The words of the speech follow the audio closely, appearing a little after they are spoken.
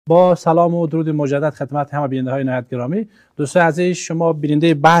با سلام و درود مجدد خدمت همه بیننده های نهایت گرامی. دوستان عزیز، شما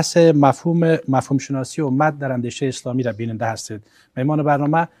بیننده بحث مفهوم شناسی امت در اندیشه اسلامی را بیننده هستید. مهمان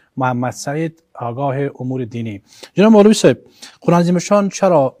برنامه محمد سعید، آگاه امور دینی. جناب مولوی صاحب، قرآن عظیم الشان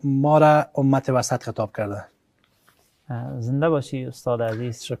چرا ما را امت وسط خطاب کرده؟ زنده باشی استاد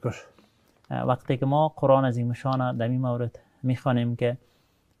عزیز. شکر. وقتی که ما قرآن عظیم الشان در این مورد میخوانیم که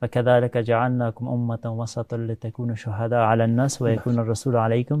و کذالک جعلناکم امة وسطا لتکونوا شهداء علی الناس و یکون الرسول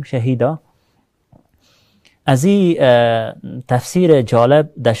علیکم شهیدا، از این تفسیر جالب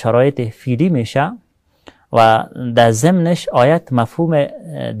در شرایط فعلی میشه و در ضمنش آیت مفهوم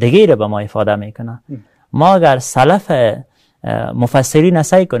دیگه را به ما افاده میکنه. ما اگر سلف مفسرین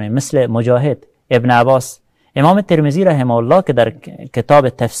سعی کنیم مثل مجاهد، ابن عباس، امام ترمذی رحمه الله که در کتاب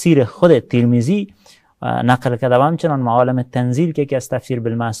تفسیر خود ترمذی نقل کرده و همچنان معالم تنزیل که از تفسیر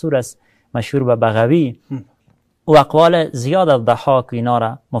بالمعصور است مشهور به بغوی و اقوال زیاد از ضحاک و اینا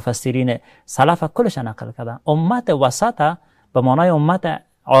را مفسرین سلف کلش نقل کرده. امت وسط به معنای امت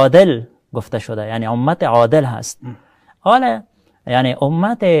عادل گفته شده، یعنی امت عادل هست. حالا یعنی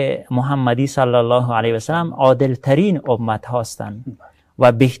امت محمدی صلی الله علیه و سلم عادل ترین امت هستند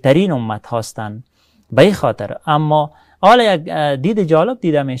و بهترین امت هستند به این خاطر. اما حالا یک دید جالب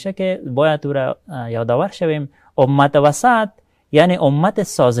دیده میشه که باید او را یادآور شویم. امت وسط یعنی امت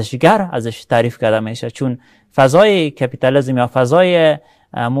سازشگر ازش تعریف کرده میشه، چون فضای کپیتالیسم یا فضای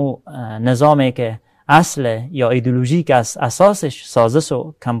نظامی که اصل یا ایدئولوژی که از اساسش سازش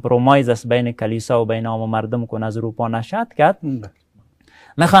و کمپرومایز است بین کلیسا و بین عام مردم که از اروپا نشأت کرد،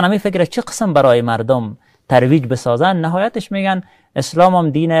 میخوان همین فکر چه قسم برای مردم ترویج بسازن. نهایتش میگن اسلام هم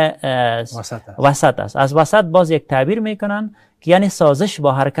دین وسط است. از وسط باز یک تعبیر میکنن که یعنی سازش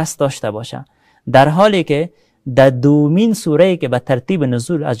با هر کس داشته باشه، در حالی که در دومین سوره‌ای که به ترتیب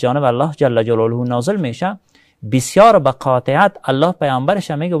نزول از جانب الله جل جلاله نازل میشه، بسیار به قاطعیت الله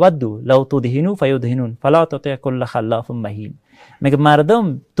پیامبرش میگه ودو لو تدهنوا فیدهنون فلا تطع کل خلاف مهین. میگه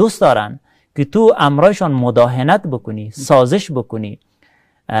مردم دوست دارن که تو امرایشان مداهنت بکنی، سازش بکنی،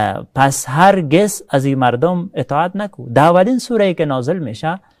 پس هرگز از این مردم اطاعت نکو. در اولین سوره‌ای که نازل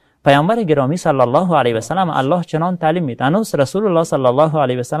میشه پیامبر گرامی صلی الله علیه و سلم الله چنان تعلیم میده، هنوز رسول الله صلی الله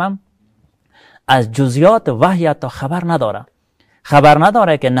علیه و سلم از جزئیات وحی تا خبر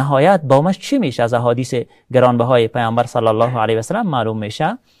نداره که نهایت بامش چی میشه. از احادیث گرانبهای پیامبر صلی الله علیه و سلم معلوم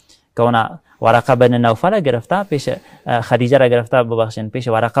میشه که اون ورقه بن نوفل گرفته پیش خدیجه را گرفته پیش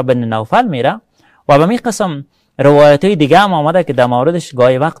ورقه بن نوفل میره و به می قسم روایت های دیگه هم آمده که در موردش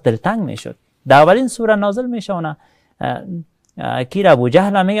گاهی وقت دلتنگ میشد. در اولین سوره نازل میشه اون کیر ابو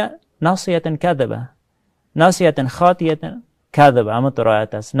جهل میگه ناصیه کذبه ناصیه خاطیه کذبه، اما تو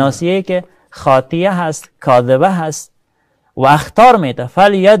روایت است ناصیه که خاطیه هست، کاذبه هست و اختار میده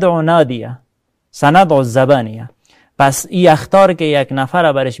فلیدعو نادیه سندعو الزبانیه. پس این اختار که یک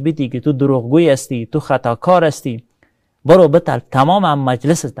نفر برش بیتی که تو دروغگوی هستی، تو خطاکار هستی، برو بتل تمام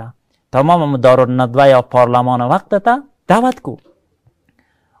مجلستا، تمام دارالندوه یا پارلمان وقتتا دعوت کو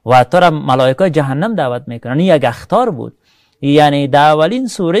و تو را ملائکه جهنم دعوت میکنن. این یک اختار بود. یعنی در اولین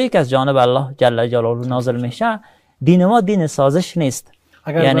سوره که از جانب الله جل جلاله نازل میشه، دین ما دین سازش نیست.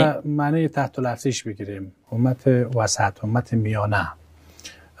 اگر یعنی معنی تحت لفظیش بگیریم امت وسط، امت میانه،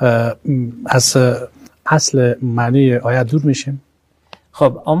 از اصل معنی آیت دور میشیم.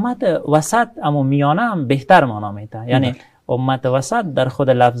 خب امت وسط اما میانه هم بهتر معنا میده. یعنی امت وسط در خود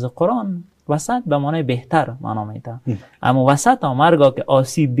لفظ قرآن وسط به معنی بهتر معنا میده. اما وسط هرگاه که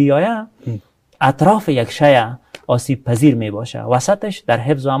آسیب بیایه اطراف یک شیء آسیب پذیر می باشه، وسطش در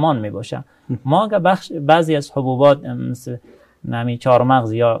حفظ و امان می باشه. ما اگه بعضی از حبوبات مثل نمی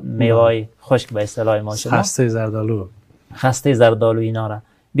چهارمغز یا میوه خشک به اصطلاح ما شما خسته زردالو اینا را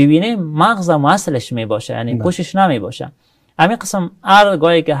ببینیم، مغز هم اصلش می باشه، یعنی پوشش نمی باشه. همین قسم هر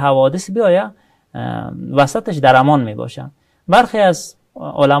گاهی که حوادث بیایه وسطش در امان می باشه. برخی از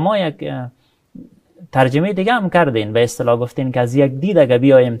علما یک ترجمه دیگه هم کردین، به اصطلاح گفتین که از یک دید اگه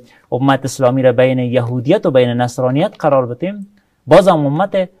بیایم امت اسلامی را بین یهودیت و بین نصرانیت قرار بدیم، باز هم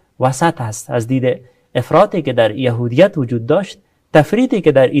امت وسط هست. از دید افراطی که در یهودیت وجود داشت، تفریطی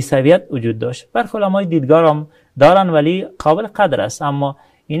که در عیسویت وجود داشت. برخی علمای دیدگار هم دارن ولی قابل قدر است. اما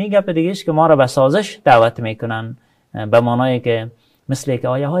اینی گپ دیگه است که ما را به سازش دعوت میکنن، به معنای که مثل که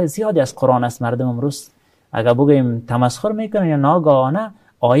آیه های زیادی از قرآن است مردم امروز اگه بگیم تمسخر میکنن یا ناگهانه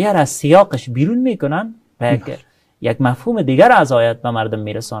آیه را از سیاقش بیرون میکنن و یک مفهوم دیگر از آیت به مردم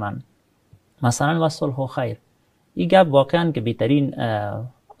میرسانن. مثلا و صلح و خیر، این گپ واقعا که بهترین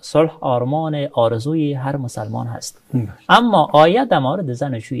صلح آرمان آرزوی هر مسلمان هست. اما آیه در مورد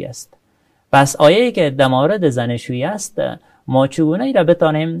زناشویی است. پس آیه‌ای که در مورد زناشویی است ما چگونه ای را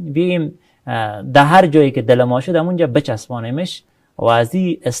بتانیم بگیم در هر جایی که دل ما شد اونجا بچسبانیمش و از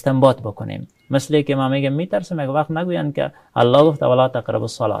این استنباط بکنیم. مثل که ما میگم میترسم یک وقت نگوین که الله گفته ولا تقربوا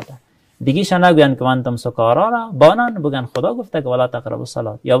الصلاه، دیگه نگوین که انتم سکارا را بانن، بگن خدا گفته که ولا تقربوا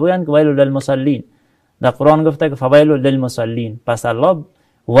الصلاه، یا بگن که ویل للمصلین، در قرآن گفته که فویل للمصلین، پس الله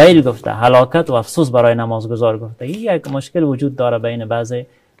ویل گفته، هلاکت و افسوس برای نمازگزار گفته. این یک مشکل وجود داره بین بعضی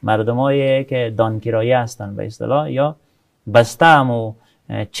مردمایی که دانکرایی هستن به اصطلاح، یا بسته و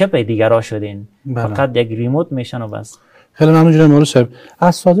چپ دیگرها شدین، فقط یک ریموت میشن و بس. خیلی ممنون جناب مولوی صاحب.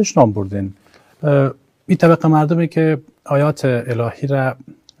 از سازش نام بردین. این طبقه مردمی که آیات الهی را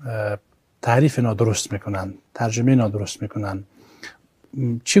تعریف نادرست میکنن، ترجمه نادرست میکنن،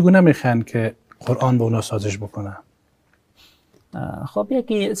 چگونه میخوان که قرآن به اونا سازش بکنه؟ خب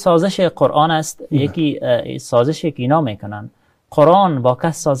یکی سازش قرآن است، یکی سازشی که اینا میکنن. قرآن با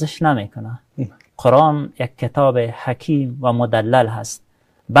کس سازش نمیکنه. قرآن یک کتاب حکیم و مدلل هست.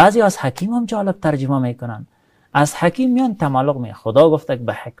 بعضی از حکیم هم جالب ترجمه میکنن. از حکیم میان تملق می، خدا گفته که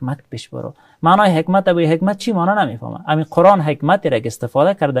به حکمت پیش برو. معنای حکمت به حکمت چی معنی نمیفهمم. همین قرآن حکمتی را که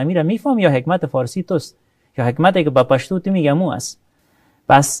استفاده کرده میره میفهم، یا حکمت فارسی توست، یا حکمتی که به پشتو تو میگه مو است.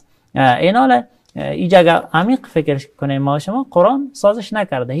 پس این حاله ایجا عمیق فکر کنیم ما شما، قرآن سازش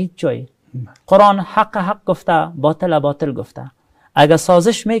نکرده هیچ جایی. قرآن حق گفته، باطل گفته. اگر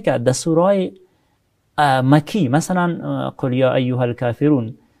سازش میکرد در سوره مکی، مثلا قل یا ایها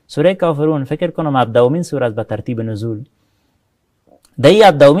الکافرون، سوره کافرون فکر کنم 17مین سوره است به ترتیب نزول. در این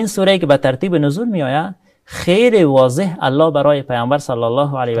 17مین سوره که به ترتیب نزول می آید، خیلی واضح الله برای پیامبر صلی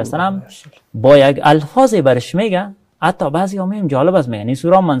الله علیه و سلم با یک الفاظی برش میگه، حتی بعضی ها میگن جالب است، میگن این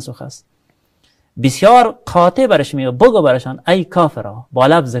سوره منسوخ است. بسیار قاطع برش میگه، بگو برشان ای کافرها، با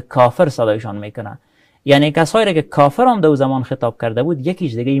لفظ کافر صدایشان میکنه. یعنی کسایی که کافر هم در زمان خطاب کرده بود،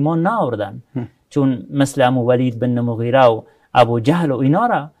 یکیش دیگه ایمان نآوردن، چون مثل ابو ولید بن مغیره و ابو جهل و اینا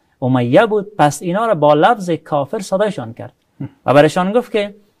را، امیه بود، پس اینا را با لفظ کافر صدایشان کرد و برشان گفت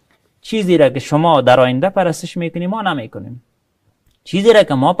که چیزی را که شما در آینده پرستش میکنیم ما نمیکنیم، چیزی را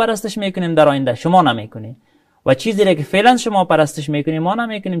که ما پرستش میکنیم در آینده شما نمیکنید، و چیزی را که فعلا شما پرستش میکنیم ما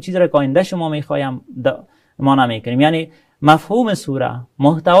نمیکنیم، چیزی را که آینده شما میخوایم ما نمیکنیم. یعنی مفهوم سوره،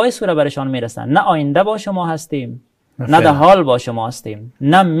 محتوای سوره برشان میرسن، نه آینده با شما هستیم، نه در حال با شما هستیم،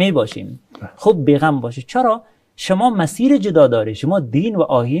 نه می باشیم. خوب بیغم باشید. چرا؟ شما مسیر جدا داری، شما دین و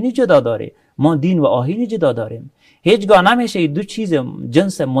آیین جدا داری، ما دین و آیین جدا داریم. هیچگاه نمیشه دو چیز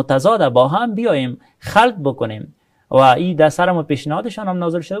جنس متضاد با هم بیاییم خلط بکنیم. و این در سرم پیشنهادشان هم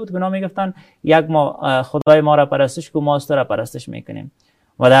نازل شده بود که اونا میگفتن یک ما خدای ما را پرستش که ما است را پرستش میکنیم.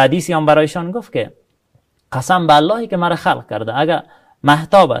 و در حدیثی هم برایشان گفت که قسم به اللهی که مرا خلق کرده، اگر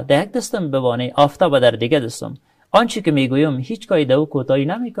مهتاب در یک دستم ببانی، آفتاب در دیگه دستم، آنچه که میگویم هیچگاه دو کوتاهی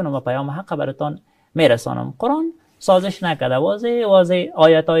نمیکنم و پیام حق براتان میرسانم. قرآن سازش نکرده، واضح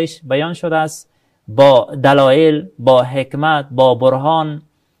آیاتایش بیان شده است، با دلایل، با حکمت، با برهان،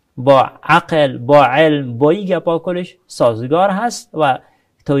 با عقل، با علم، با این گپا کلش سازگار هست و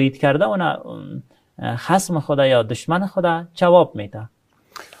تایید کرده اون خصم خدا یا دشمن خدا جواب میده.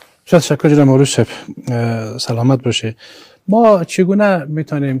 شاید شکر جناب مولوی صاحب، سلامت باشه. ما چگونه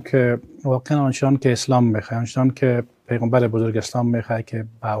میتونیم که واقعا آنچنان که اسلام میخواد، آنچنان که پیغمبر بزرگ اسلام میخواد که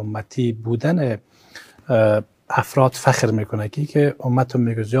با امتی بودن افراد فخر میکنه، که امتم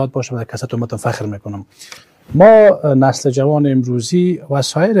میگه زیاد باشه و در کسات امتم فخر میکنم، ما نسل جوان امروزی و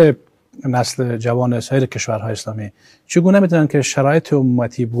سایر نسل جوان سایر کشورهای اسلامی چگونه میتونن که شرایط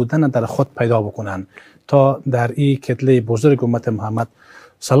امتی بودن در خود پیدا بکنن تا در این کتله بزرگ امت محمد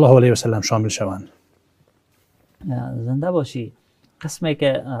صلی الله علیه و سلم شامل شوند؟ زنده باشی. قسمی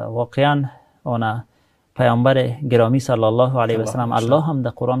که واقعا اون پیامبر گرامی صلی الله علیه و سلم، الله هم در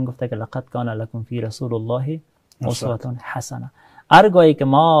قرآن گفته که لقد کان لکم فی رسول الله اسوه حسنه. هرگاهی که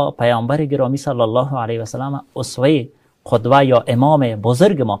ما پیامبر گرامی صلی الله علیه و سلم اسوه، قدوه یا امام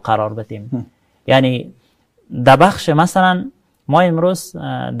بزرگ ما قرار بدیم، یعنی در بخش مثلا ما امروز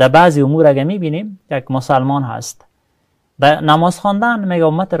در بعضی امور اگه میبینیم یک مسلمان هست در نماز خواندن میگه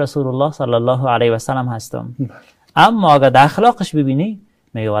امت رسول الله صلی الله علیه و سلم هستم، اما اگه در اخلاقش ببینی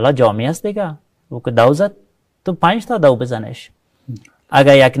میگه والا جامعه است دیگه، او که دو زد تو 5 تا دو بزنش.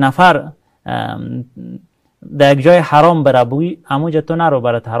 اگه یک نفر در یک جای حرام بره بوی اموجه تو نرو،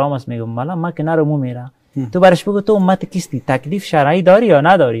 برات حرام است، میگم والا ما که نرو مو میره. تو برش بگو تو امت کیستی، تکلیف شرعی داری یا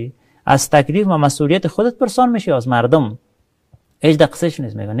نداری، از تکلیف و مسئولیت خودت پرسان میشی از مردم، هیچ دقیقش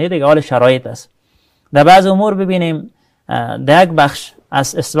نیست. میگه نه دیگه، حال شرایط است. در بعض امور ببینیم در یک بخش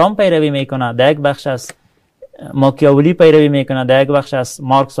از اسلام پیروی میکنه، در یک بخش از ماکیاولی پیروی میکنه، در یک بخش از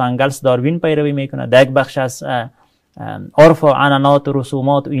مارکس و انگلس داروین پیروی میکنه، در یک بخش از عرف و عنعنات و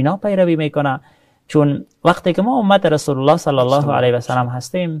رسومات و اینا پیروی میکنه. چون وقتی که ما امت رسول الله صلی الله علیه و سلم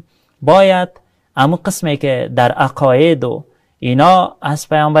هستیم، باید همون قسمی که در عقاید و اینا از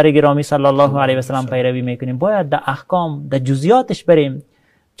پیامبر گرامی صلی الله علیه و سلم پیروی میکنیم، باید در احکام در جزئیاتش بریم،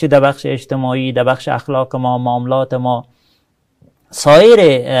 چه در بخش اجتماعی، در بخش اخلاق ما، معاملات ما، سایر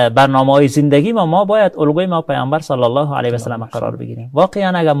برنامه‌های زندگی ما باید الگوی ما پیامبر صلی الله علیه و سلم قرار بگیریم.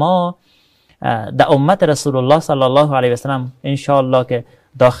 واقعا اگر ما در امت رسول الله صلی الله علیه و سلم ان شاء الله که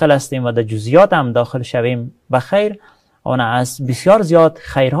داخل هستیم و در جزئیات هم داخل شویم به خیر، اون از بسیار زیاد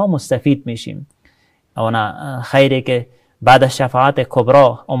خیرها مستفید میشیم. اون خیری که بعد از شفاعت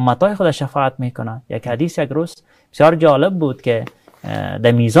کبرا امتای خود شفاعت میکنه. یک حدیث یک روز بسیار جالب بود که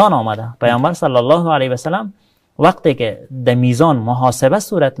در میزان آمده، پیامبر صلی الله علیه و سلم وقتی که در میزان محاسبه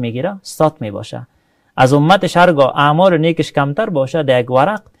صورت میگیره استاد میباشه، از امتش هرگاه اعمال نیکش کمتر باشه در یک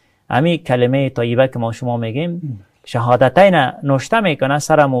ورق همین کلمه طیبه که ما شما میگیم شهادتین نوشته میکنه،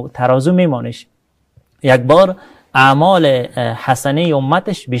 سرمو ترازو میمانش، یک بار اعمال حسنه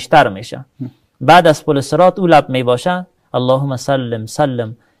امتش بیشتر میشه. بعد از پل صراط او لب میباشه اللهم سلم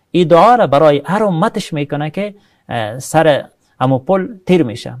سلم، این دعا را برای هر امتش میکنه که سر امو پل تیر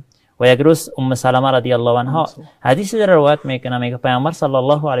میشه. و یک روز ام سلمه رضی الله عنها حدیثی در روایت میکنه، میگه پیامبر صلی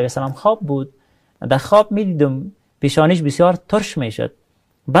الله علیه و سلم خواب بود، در خواب میدیدم پیشانیش بسیار ترش میشد،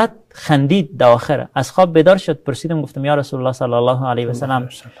 بعد خندید در آخر. از خواب بیدار شد، پرسیدم گفتم یا رسول الله صلی الله علیه و سلم،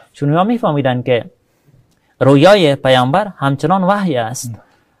 چون ها میفهمیدن که رویای پیامبر همچنان وحی است.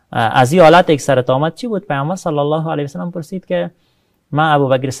 از این حالت یک سرت آمد چی بود؟ پیامبر صلی الله علیه و سلم پرسید که من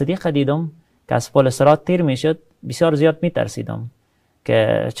ابوبکر صدیق دیدم که از پل صراط تیر میشد، بسیار زیاد میترسیدم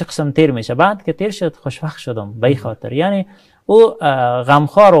که چه قسم تیر میشه. بعد که تیر شد خوشبخت شدم به این خاطر. یعنی او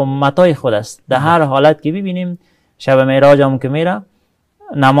غمخوار و متای خود است. در هر حالت که ببینیم شب معراج هم که میره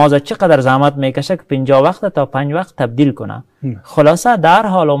نماز چقدر زحمت میکشه که 50 وقت تا 5 وقت تبدیل کنه. خلاصه در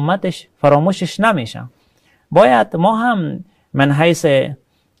حال امتش فراموشش نمیشه. باید ما هم من حیث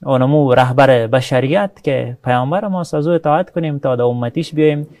اونمو رهبر بشریت که پیامبر ما از او اطاعت کنیم تا در امتیش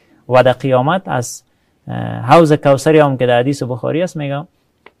بیاییم و در قیامت از حوض کوثری هم که در حدیث بخاری است میگم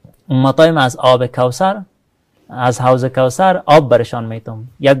امتایم از آب کوثر، از حوض کوثر آب برشان میتم.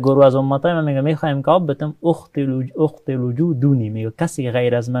 یک گروه از امتایم میگه میخوایم که آب بتم، اخت الوجود دونی، میگه کسی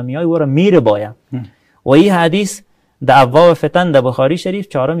غیر از من میای ورا میره باید. و این حدیث در ابواب فتن در بخاری شریف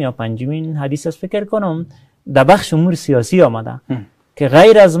 4 یا 5 حدیث است فکر کنم، در بخش امور سیاسی آمده که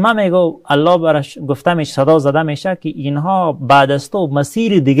غیر از من میگه الله برش گفته میشه، صدا زده میشه که اینها بعد از تو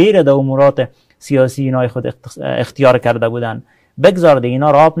مسیر دیگه را در امورات سیاسی اینای خود اختیار کرده بودن، بگذار دیگه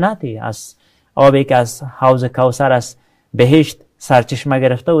اینا را آب نتی. از آبی که از حوض کوثر از بهشت سرچشمه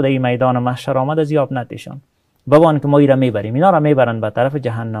گرفته و در این میدان محشر آمد از آب نتیشان ببان که ما اینا میبریم، اینا را میبرن به طرف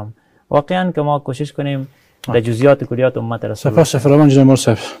جهنم. واقعا که ما کوشش کنیم در جزئیات کلیات امت رسول الله. سپاس فراوان جناب مولوی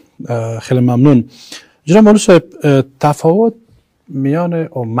صاحب، خیلی ممنون. جناب مولوی صاحب، تفاوت میان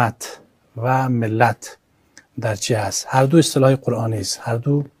امت و ملت در چی هست؟ هر دو اصطلاح قرآنی است، هر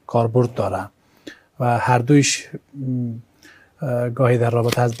دو کاربرد داره و هر دویش گاهی در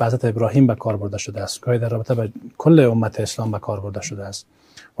رابطه از بعثت ابراهیم به کار برده شده است، گاهی در رابطه با کل امت اسلام به کار برده شده است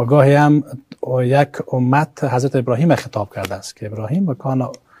و گاهی هم یک امت حضرت ابراهیم خطاب کرده است که ابراهیم و کان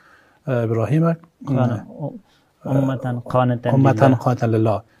ابراهیم امتا قانتا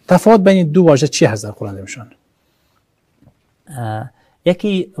لله. تفاوت بین دو واژه چی هست در قرآن میشن؟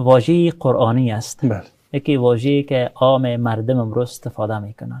 یکی واژه قرآنی است، بله. یکی واژه‌ای که عام مردم امروز استفاده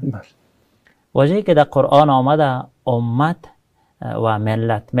میکنن. بله. واژه‌ای که در قرآن آمده امت و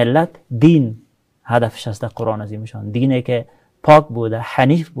ملت. ملت دین هدفش است در قرآن عظیمشان، دینی که پاک بوده،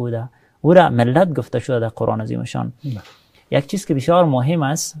 حنیف بوده، او را ملت گفته شده در قرآن عظیمشان. یک چیز که بسیار مهم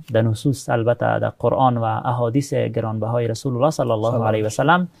است در نصوص البته در قرآن و احادیث گرانبهای رسول الله صلی الله علیه و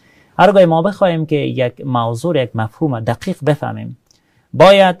سلم، هرگاه ما بخوایم که یک موضوع، یک مفهوم دقیق بفهمیم،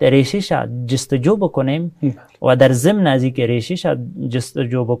 باید ریشش جستجو بکنیم و در ضمن از اینکه ریشش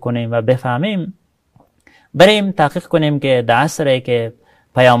جستجو بکنیم و بفهمیم، بریم تحقیق کنیم که در عصری که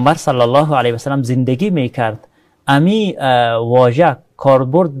پیامبر صلی الله علیه و سلم زندگی میکرد امی واژه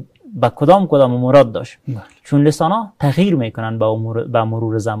کاربرد با کدام امورات داشت. چون لسانا تغییر میکنن با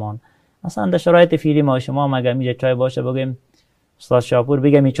مرور زمان. مثلا در شرایط فعلی ما شما مگه میشه چای باشه بگیم استاد شاپور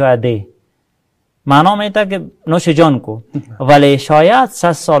بگم این چای ده، معنا میده که نوش جان کو، ولی شاید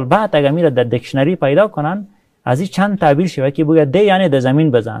 100 سال بعد اگر میره در دیکشنری پیدا کنن از این چند تعبیر شوه که بگه ده یعنی در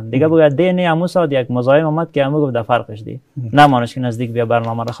زمین بزن، دیگه بگه ده نه همون ساعت یک مزاحم اومد که همون گفت در فرقش دی، نمانش که نزدیک بیا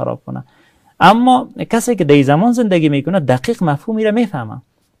برنامه رو خراب کنه. اما کسی که در زمان زندگی میکنه دقیق مفهومی رو میفهمه.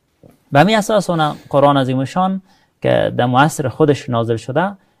 به همین اساس اون قرآن عظیم شان که در معاصر خودش نازل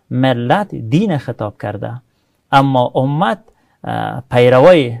شده ملت دین خطاب کرده، اما امت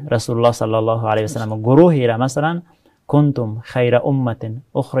پیروای رسول الله صلی الله علیه و سلم گروهی را مثلا کنتم خیر امت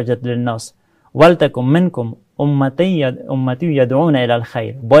اخرجت للناس، ولتکن منکم امتی یدعون الی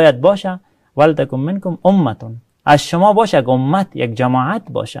الخیر، باید باشه ولتکن منکم امتون، از شما باشه که امت یک جماعت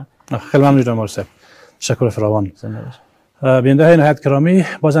باشه. خیلی ممنون جناب مرسی، تشکر فراوان. بیننده های نهایت گرامی،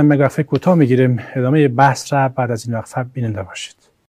 بازم یک وقفه کوتاه میگیریم، ادامه بحث را بعد از این وقفه بیننده باشید.